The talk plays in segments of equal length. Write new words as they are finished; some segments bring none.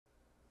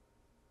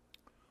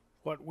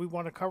What we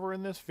want to cover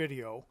in this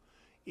video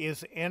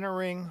is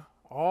entering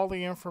all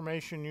the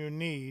information you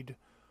need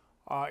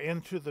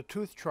into the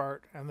tooth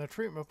chart and the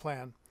treatment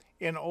plan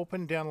in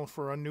Open Dental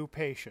for a new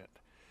patient.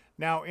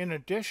 Now, in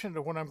addition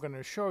to what I'm going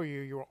to show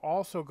you, you're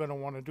also going to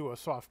want to do a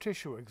soft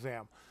tissue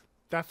exam.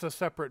 That's a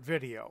separate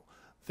video.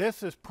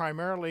 This is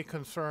primarily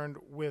concerned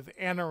with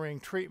entering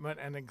treatment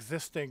and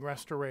existing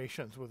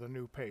restorations with a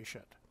new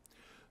patient.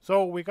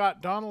 So we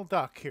got Donald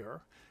Duck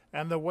here,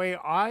 and the way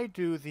I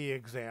do the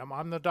exam,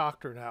 I'm the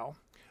doctor now,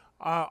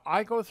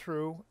 I go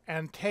through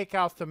and take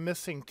out the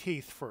missing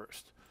teeth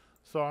first.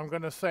 So I'm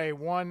going to say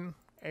 1,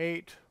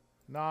 8,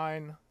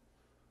 9,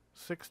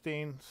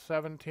 16,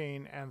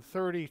 17, and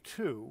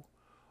 32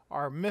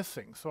 are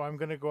missing. So I'm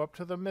going to go up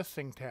to the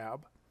Missing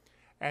tab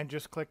and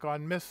just click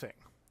on Missing.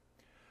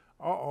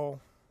 Uh-oh,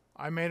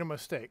 I made a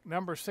mistake.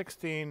 Number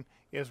 16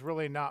 is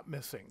really not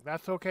missing.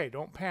 That's okay,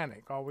 don't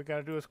panic. All we got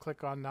to do is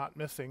click on Not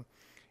Missing,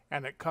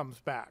 and it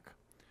comes back.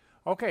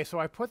 Okay, so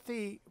I put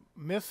the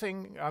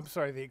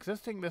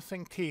existing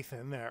missing teeth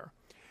in there.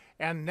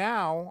 And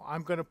now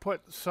I'm going to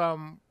put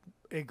some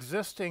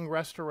existing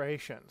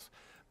restorations.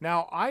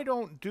 Now, I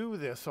don't do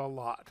this a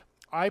lot.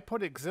 I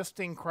put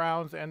existing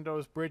crowns,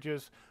 endos,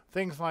 bridges,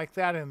 things like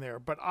that in there,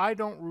 but I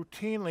don't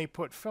routinely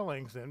put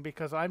fillings in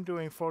because I'm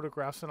doing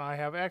photographs and I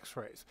have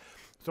x-rays.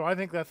 So I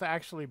think that's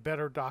actually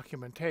better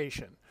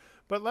documentation.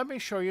 But let me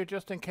show you,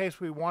 just in case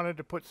we wanted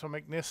to put some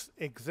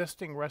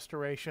existing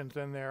restorations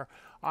in there.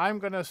 I'm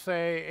going to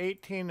say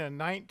 18 and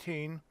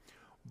 19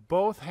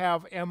 both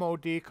have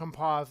MOD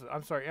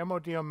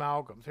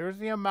amalgams. Here's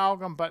the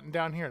amalgam button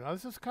down here. Now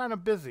this is kind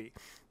of busy.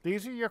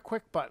 These are your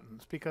quick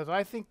buttons because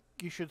I think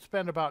you should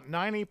spend about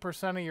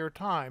 90% of your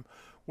time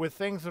with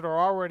things that are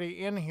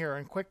already in here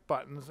in quick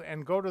buttons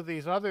and go to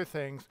these other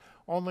things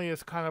only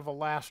as kind of a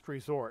last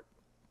resort.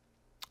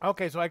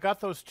 Okay, so I got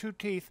those two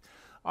teeth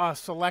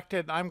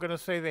selected. I'm going to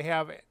say they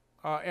have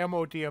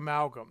MOD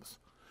amalgams.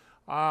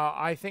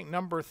 I think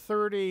number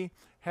 30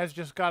 has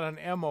just got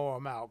an MO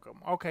amalgam.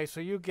 Okay, so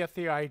you get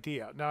the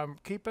idea. Now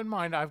keep in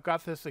mind I've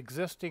got this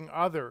existing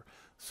other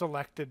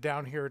selected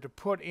down here to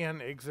put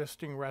in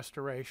existing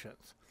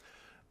restorations.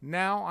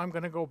 Now I'm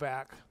going to go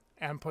back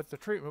and put the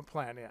treatment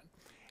plan in.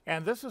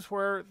 And this is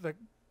where the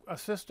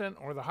assistant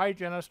or the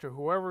hygienist or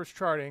whoever is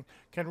charting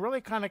can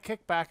really kind of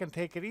kick back and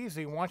take it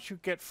easy once you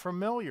get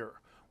familiar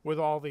with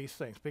all these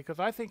things, because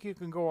I think you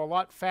can go a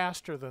lot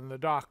faster than the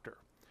doctor.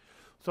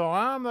 So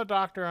I'm the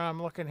doctor and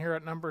I'm looking here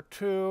at number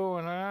 2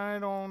 and I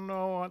don't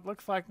know, it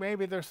looks like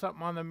maybe there's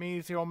something on the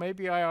mesial.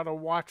 Maybe I ought to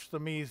watch the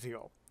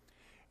mesial.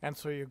 And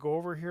so you go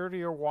over here to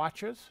your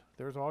watches,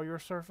 there's all your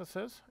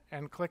surfaces,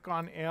 and click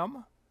on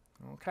M,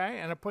 okay,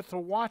 and it puts a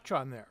watch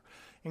on there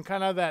in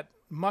kind of that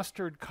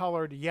mustard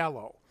colored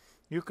yellow.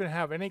 You can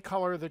have any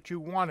color that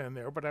you want in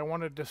there, but I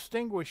want to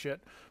distinguish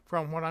it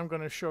from what I'm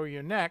going to show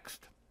you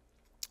next,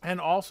 and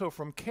also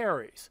from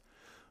caries.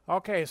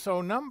 Okay,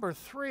 so number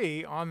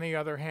 3, on the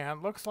other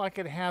hand, looks like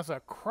it has a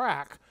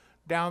crack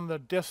down the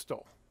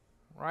distal,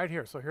 right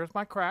here. So here's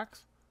my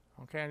cracks.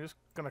 Okay, I'm just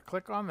going to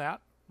click on that.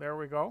 There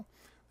we go.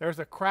 There's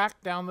a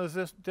crack down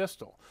the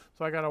distal.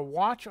 So I got a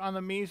watch on the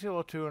mesial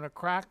of 2 and a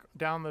crack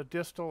down the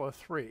distal of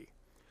 3.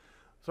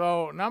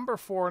 So number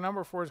 4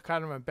 is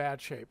kind of in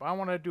bad shape. I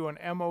want to do an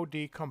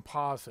MOD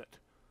composite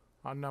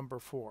on number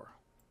 4.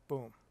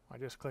 Boom, I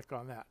just click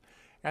on that.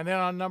 And then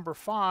on number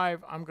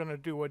 5, I'm going to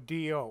do a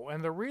DO.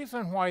 And the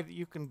reason why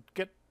you can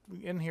get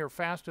in here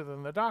faster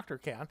than the doctor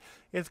can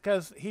is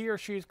because he or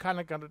she's kind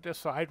of going to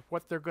decide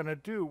what they're going to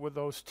do with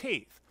those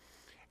teeth.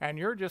 And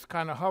you're just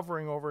kind of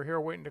hovering over here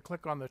waiting to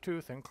click on the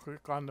tooth and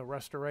click on the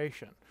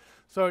restoration.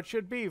 So it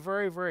should be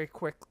very, very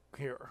quick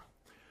here.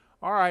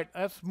 All right,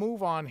 let's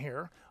move on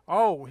here.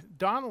 Oh,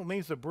 Donald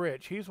needs a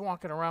bridge. He's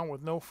walking around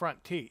with no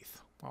front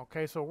teeth.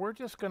 Okay, so we're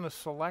just going to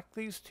select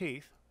these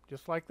teeth.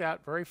 Just like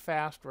that, very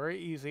fast, very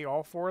easy,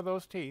 all 4 of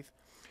those teeth.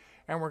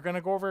 And we're going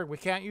to go over, we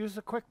can't use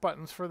the quick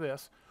buttons for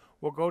this.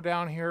 We'll go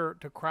down here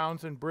to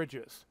crowns and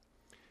bridges.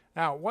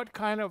 Now, what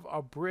kind of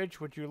a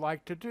bridge would you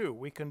like to do?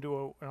 We can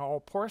do an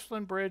all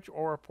porcelain bridge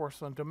or a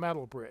porcelain to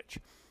metal bridge.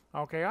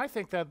 Okay, I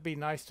think that'd be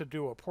nice to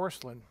do a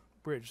porcelain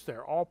bridge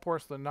there. All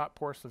porcelain, not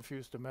porcelain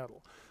fused to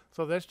metal.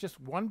 So that's just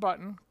one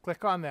button,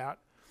 click on that.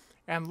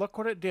 And look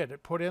what it did.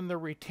 It put in the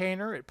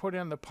retainer, it put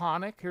in the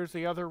ponic, here's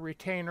the other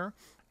retainer,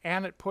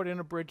 and it put in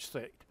a bridge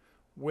state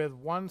with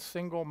one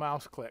single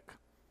mouse click.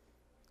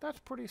 That's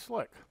pretty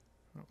slick.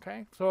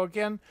 Okay, so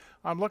again,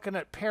 I'm looking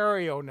at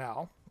perio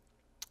now.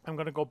 I'm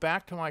going to go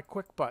back to my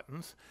quick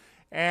buttons,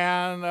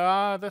 and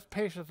this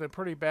patient's in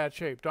pretty bad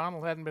shape.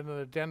 Donald hadn't been to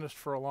the dentist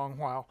for a long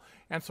while,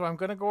 and so I'm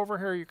going to go over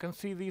here. You can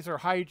see these are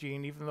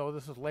hygiene, even though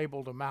this is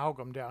labeled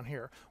amalgam down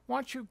here.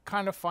 Once you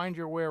kind of find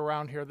your way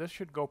around here, this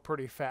should go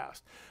pretty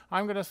fast.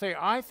 I'm going to say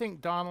I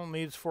think Donald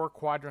needs 4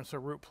 quadrants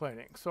of root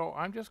planing, so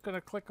I'm just going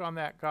to click on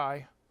that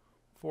guy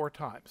 4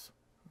 times.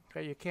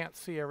 Okay, you can't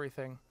see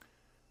everything.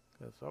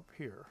 It's up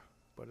here,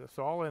 but it's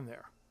all in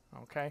there.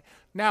 Okay,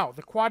 now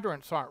the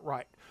quadrants aren't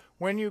right.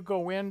 When you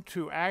go in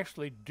to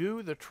actually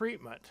do the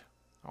treatment,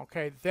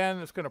 okay, then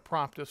it's going to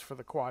prompt us for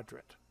the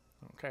quadrant.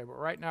 Okay, but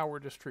right now we're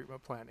just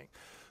treatment planning.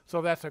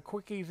 So that's a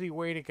quick, easy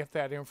way to get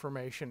that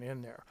information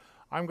in there.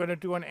 I'm going to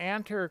do an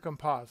anterior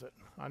composite.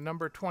 On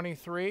number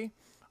 23,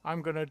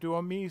 I'm going to do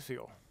a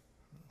mesial.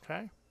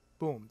 Okay,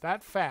 boom,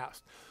 that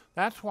fast.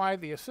 That's why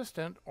the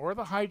assistant or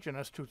the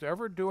hygienist who's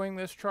ever doing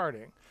this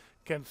charting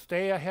can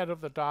stay ahead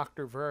of the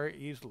doctor very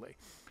easily.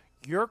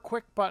 Your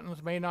quick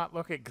buttons may not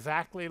look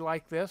exactly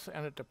like this,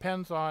 and it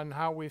depends on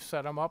how we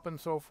set them up and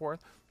so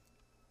forth.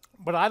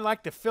 But I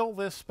like to fill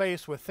this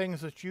space with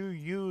things that you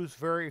use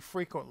very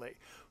frequently.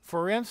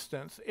 For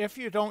instance, if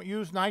you don't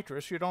use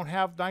nitrous, you don't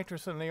have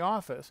nitrous in the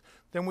office,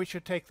 then we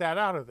should take that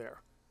out of there.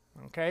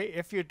 Okay,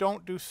 if you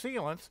don't do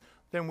sealants,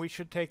 then we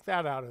should take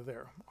that out of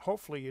there.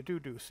 Hopefully you do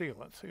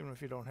sealants, even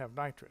if you don't have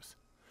nitrous.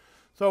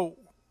 So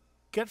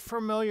get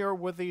familiar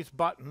with these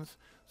buttons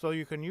so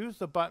you can use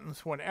the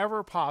buttons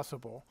whenever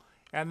possible.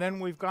 And then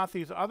we've got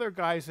these other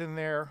guys in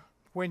there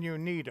when you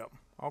need them.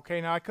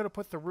 Okay, now I could have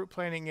put the root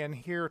planing in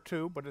here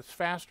too, but it's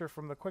faster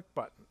from the quick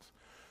buttons.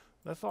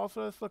 Let's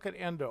look at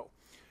endo.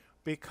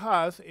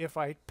 Because if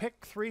I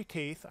pick 3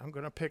 teeth, I'm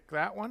going to pick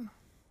that one,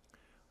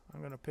 I'm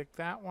going to pick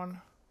that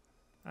one,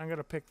 I'm going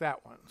to pick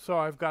that one. So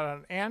I've got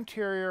an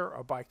anterior,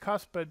 a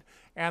bicuspid,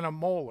 and a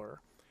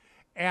molar.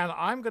 And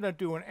I'm going to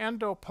do an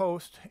endo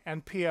post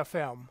and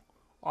PFM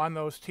on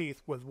those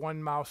teeth with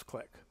one mouse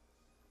click.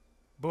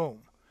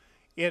 Boom.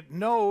 It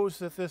knows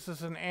that this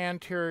is an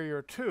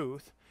anterior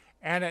tooth,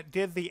 and it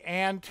did the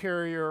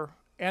anterior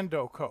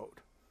endo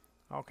code.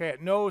 Okay,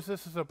 it knows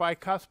this is a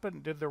bicuspid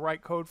and did the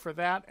right code for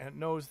that, and it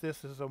knows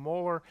this is a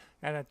molar,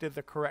 and it did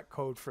the correct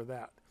code for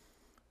that.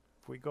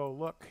 If we go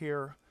look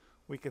here,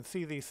 we can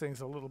see these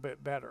things a little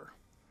bit better.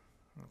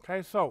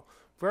 Okay, so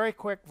very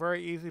quick,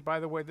 very easy. By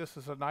the way, this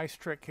is a nice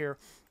trick here.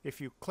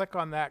 If you click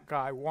on that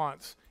guy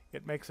once,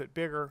 it makes it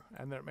bigger,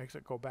 and then it makes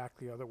it go back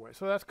the other way.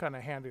 So that's kind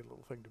of a handy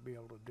little thing to be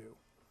able to do.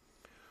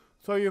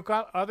 So you've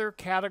got other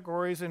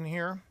categories in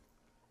here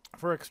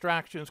for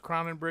extractions,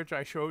 crown and bridge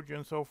I showed you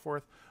and so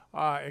forth.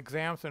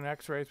 Exams and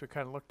x-rays we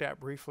kind of looked at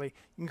briefly.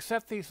 You can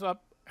set these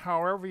up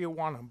however you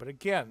want them, but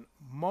again,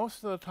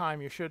 most of the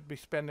time you should be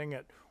spending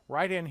it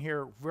right in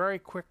here very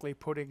quickly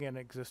putting in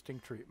existing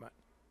treatment.